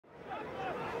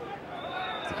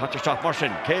The contest shot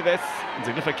Marshin, KVS,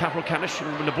 significant capital Canish,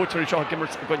 and the butchery shot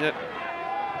Gimmers going to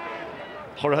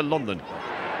Horrell London.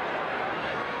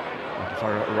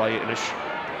 For Ryan Inish,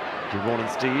 the Ronan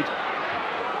Steed,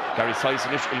 Gary Size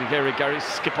Inish, Illigary, Gary,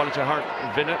 skip on it to Hart,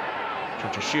 Vinna,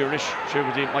 trying to Sheer Inish, Sheer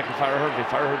with Michael Farrer, the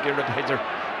Farrer, Gary, the header,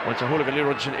 went to Hooligan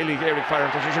Leroy, and Illigary, Farrer,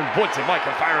 position, Woods, and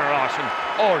Michael Farrer, and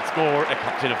or score a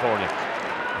Captain for you.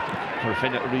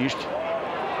 Corofin reached,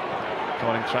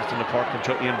 calling thrust in the park, and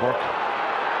Ian Burke.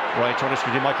 Right, Tronish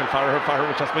with Michael Farrer, Farrer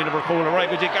with Tasmania Cole, right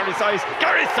with Gary Size,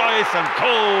 and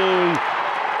Cole.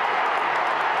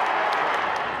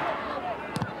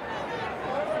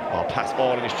 Pass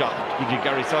ball in his shot. You get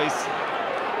Gary Size.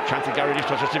 Chance of Gary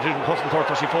touch a different custom court.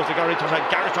 She forced Gary touch.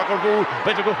 Gary shot or goal.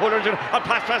 Better go Fuller. A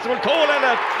pass will Cole and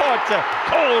a spot.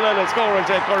 Cole and a score and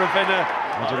Corofin.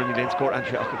 Jeremy Lane score.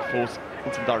 Andrew Ackett force.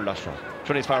 It's in Darrell Lashron.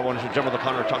 Trinny's far one. Should Gemma the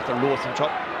Connor talk to Lewis and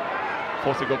Chuck.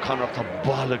 Force to go Connor up to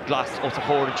ball of glass. Also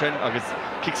forward and chin. I guess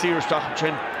kick serious stock and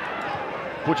chin.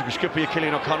 Butcher Bishkippy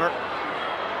killing O'Connor.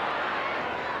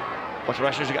 What's the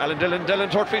rationale? Alan Dillon,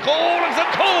 Tortfee, Cole and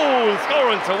Cole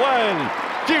scoring so well.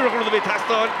 Dear going to be passed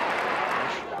on.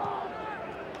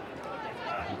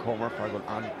 Comer for going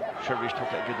on. Sherry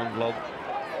took a good one glove.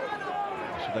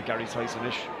 So that Gary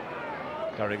Size-inish.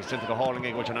 Gary gets into the hauling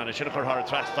in, which an Anna Shinnacher had a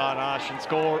thrust on Ash and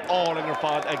score all in her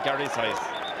fault at Gary Size.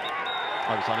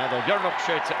 I was on Edo, Björnok,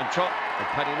 Shades and Chuck, and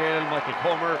Paddy Nail, Michael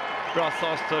Comer,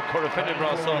 Brassos to Corofin,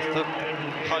 Brassos to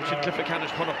Hodgson, Clifford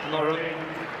Canish, Connacht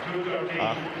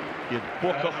SFC. You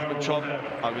book up and Chuck,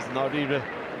 I was not even,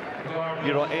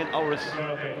 1 hours,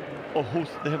 oh, who's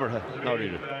the Himmerhe, not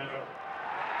even.